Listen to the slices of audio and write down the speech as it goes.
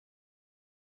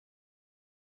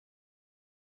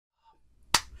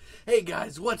Hey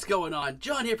guys, what's going on?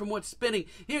 John here from What's Spinning,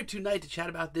 here tonight to chat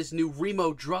about this new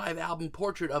Remo Drive album,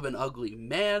 Portrait of an Ugly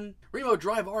Man. Remo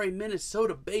Drive are a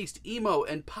Minnesota-based emo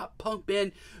and pop-punk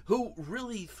band who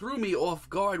really threw me off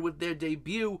guard with their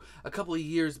debut a couple of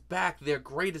years back, their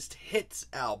Greatest Hits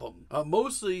album.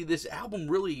 Mostly, this album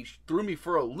really threw me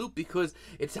for a loop because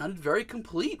it sounded very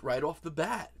complete right off the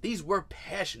bat. These were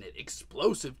passionate,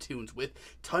 explosive tunes with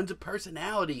tons of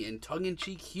personality and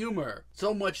tongue-in-cheek humor.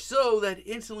 So much so that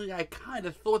instantly I kind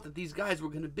of thought that these guys were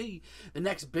going to be the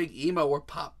next big emo or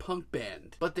pop-punk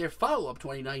band. But their follow-up,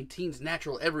 2019's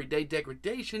Natural Everyday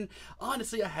Degradation,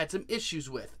 honestly I had some issues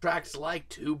with. Tracks like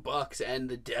 $2 and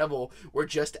The Devil were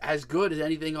just as good as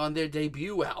anything on their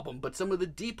debut album, but some of the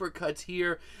deeper cuts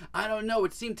here, I don't know,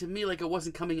 it seemed to me like it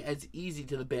wasn't coming as easy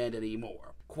to the band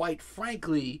anymore. Quite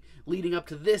frankly, leading up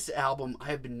to this album, I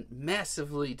have been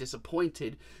massively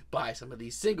disappointed by some of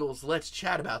these singles. Let's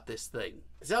chat about this thing.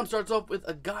 This album starts off with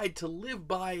A Guide to Live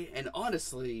By, and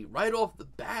honestly, right off the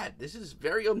bat, this is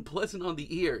very unpleasant on the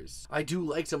ears. I do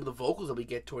like some of the vocals that we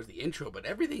get towards the intro, but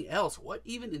everything else, what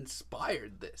even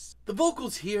inspired this? The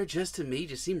vocals here, just to me,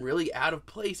 just seem really out of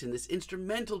place, and this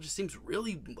instrumental just seems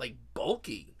really,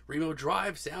 bulky. Remo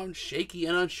Drive sounds shaky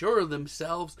and unsure of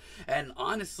themselves, and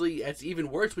honestly, it's even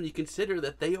worse when you consider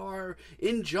that they are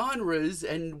in genres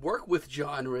and work with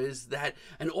genres that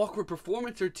an awkward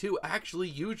performance or two actually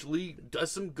usually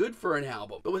does some good for an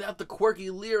album. But without the quirky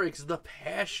lyrics, the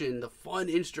passion, the fun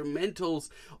instrumentals,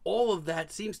 all of that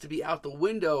seems to be out the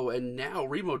window, and now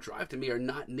Remo Drive to me are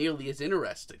not nearly as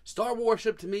interesting. Star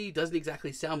Worship to me doesn't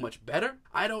exactly sound much better.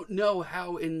 I don't know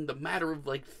how in the matter of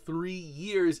 3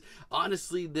 years,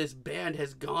 honestly, this band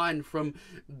has gone from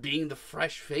being the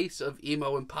fresh face of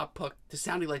emo and pop punk to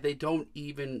sounding like they don't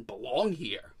even belong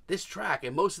here. This track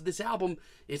and most of this album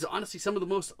is honestly some of the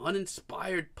most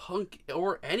uninspired punk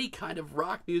or any kind of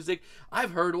rock music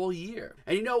I've heard all year.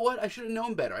 And you know what? I should have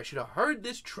known better. I should have heard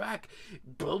this track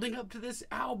building up to this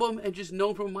album and just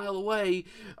known from a mile away.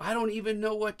 I don't even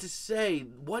know what to say.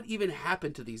 What even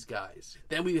happened to these guys?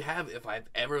 Then we have If I've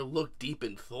Ever Looked Deep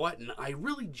in Thought, and I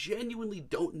really genuinely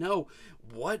don't know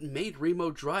what made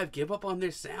Remo Drive give up on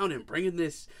their sound and bring in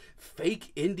this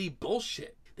fake indie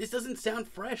bullshit. This doesn't sound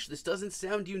fresh. This doesn't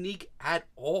sound unique at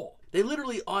all. They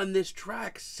literally on this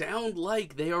track sound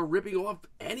like they are ripping off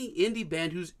any indie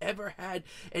band who's ever had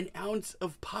an ounce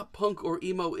of pop punk or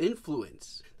emo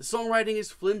influence. The songwriting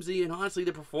is flimsy, and honestly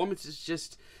the performances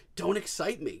just don't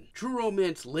excite me. True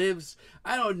Romance Lives,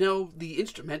 I don't know, the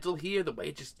instrumental here, the way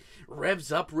it just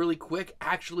revs up really quick,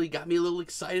 actually got me a little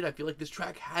excited. I feel like this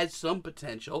track has some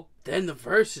potential. Then the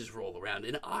verses roll around,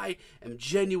 and I am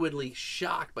genuinely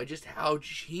shocked by just how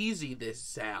cheesy this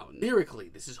sounds. Lyrically,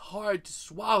 this is hard to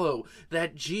swallow.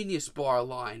 That Genius Bar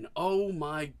line, oh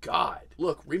my god.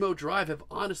 Look, Remo Drive have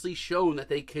honestly shown that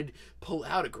they could pull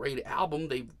out a great album.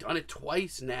 They've done it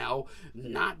twice now.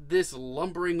 Not this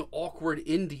lumbering, awkward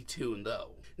indie tune,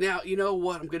 though. Now, you know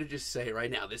what? I'm going to just say right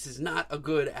now, this is not a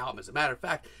good album. As a matter of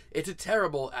fact, it's a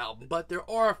terrible album, but there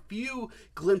are a few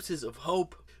glimpses of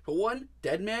hope. For one,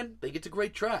 Dead Man, they get a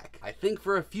great track. I think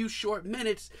for a few short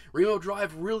minutes, Remo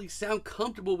Drive really sound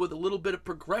comfortable with a little bit of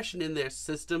progression in their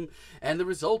system, and the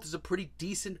result is a pretty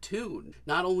decent tune.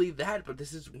 Not only that, but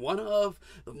this is one of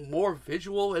the more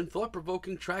visual and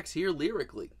thought-provoking tracks here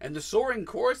lyrically. And the soaring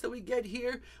chorus that we get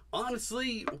here,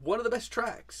 honestly, one of the best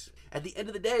tracks. At the end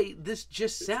of the day, this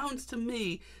just sounds to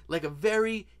me like a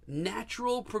very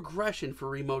natural progression for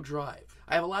Remo Drive.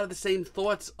 I have a lot of the same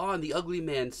thoughts on The Ugly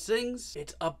Man Sings.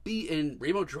 It's upbeat, and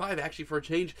Remo Drive, actually for a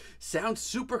change, sounds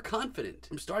super confident.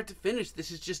 From start to finish,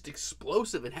 this is just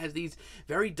explosive and has these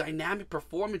very dynamic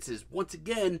performances. Once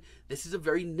again, this is a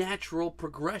very natural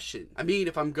progression. I mean,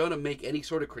 if I'm gonna make any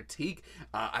sort of critique,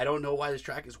 I don't know why this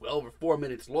track is well over 4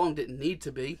 minutes long, didn't need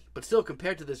to be, but still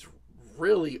compared to this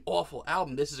really awful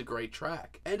album, this is a great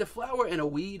track. And A Flower and a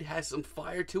Weed has some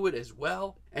fire to it as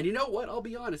well. And you know what? I'll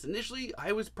be honest, initially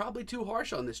I was probably too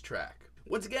harsh on this track.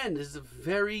 Once again, this is a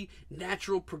very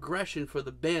natural progression for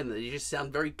the band. They just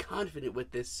sound very confident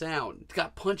with this sound. It's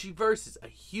got punchy verses, a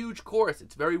huge chorus,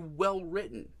 it's very well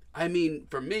written. I mean,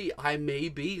 for me, I may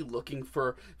be looking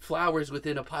for flowers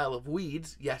within a pile of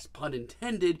weeds, yes, pun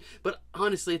intended, but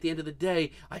honestly, at the end of the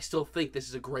day, I still think this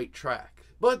is a great track.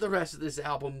 But the rest of this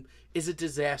album is a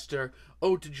disaster.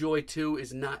 Ode to Joy 2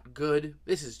 is not good.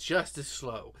 This is just as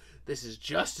slow. This is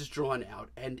just as drawn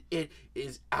out, and it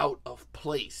is out of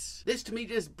place. This to me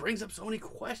just brings up so many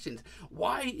questions.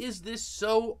 Why is this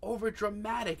so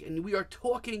overdramatic? And we are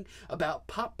talking about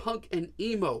pop punk and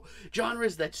emo,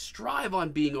 genres that strive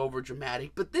on being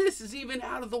overdramatic, but this is even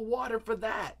out of the water for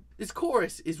that. This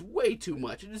chorus is way too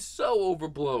much. It is so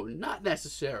overblown, not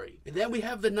necessary. And then we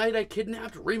have The Night I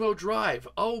Kidnapped Remo Drive.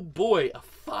 Oh boy, a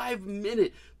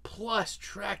 5-minute plus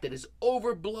track that is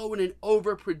overblown and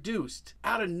overproduced.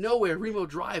 Out of nowhere, Remo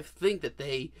Drive think that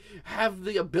they have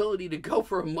the ability to go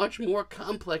for a much more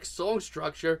complex song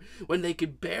structure when they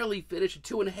could barely finish a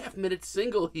 2.5-minute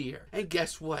single here. And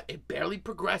guess what? It barely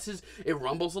progresses, it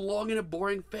rumbles along in a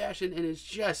boring fashion, and is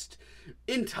just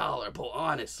intolerable,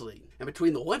 honestly. And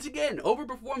between the once again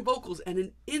overperformed vocals and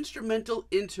an instrumental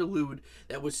interlude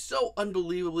that was so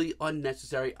unbelievably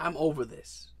unnecessary, I'm over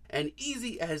this. And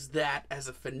easy as that as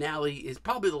a finale is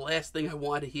probably the last thing I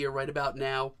want to hear right about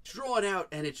now. It's drawn out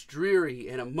and it's dreary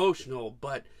and emotional,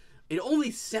 but it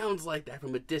only sounds like that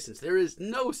from a distance. There is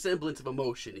no semblance of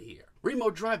emotion here.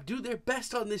 Remo Drive do their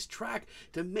best on this track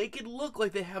to make it look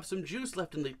like they have some juice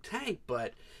left in the tank,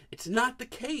 but it's not the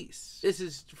case. This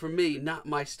is, for me, not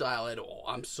my style at all.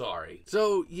 I'm sorry.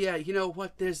 So, yeah, you know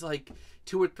what? There's like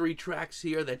 2 or 3 tracks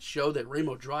here that show that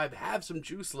Remo Drive have some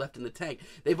juice left in the tank.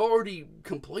 They've already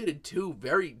completed 2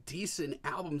 very decent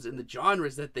albums in the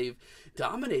genres that they've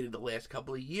dominated the last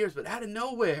couple of years, but out of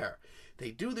nowhere,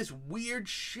 they do this weird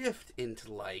shift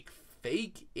into like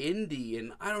fake indie,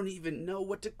 and I don't even know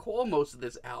what to call most of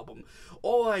this album.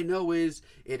 All I know is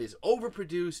it is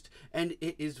overproduced and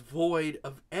it is void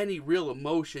of any real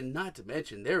emotion, not to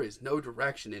mention there is no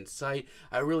direction in sight.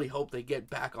 I really hope they get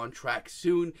back on track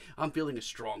soon. I'm feeling a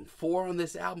strong 4 on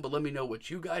this album, but let me know what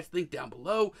you guys think down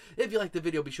below. If you like the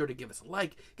video, be sure to give us a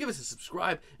like, give us a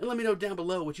subscribe, and let me know down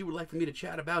below what you would like for me to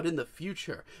chat about in the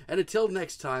future. And until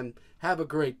next time, have a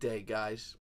great day, guys.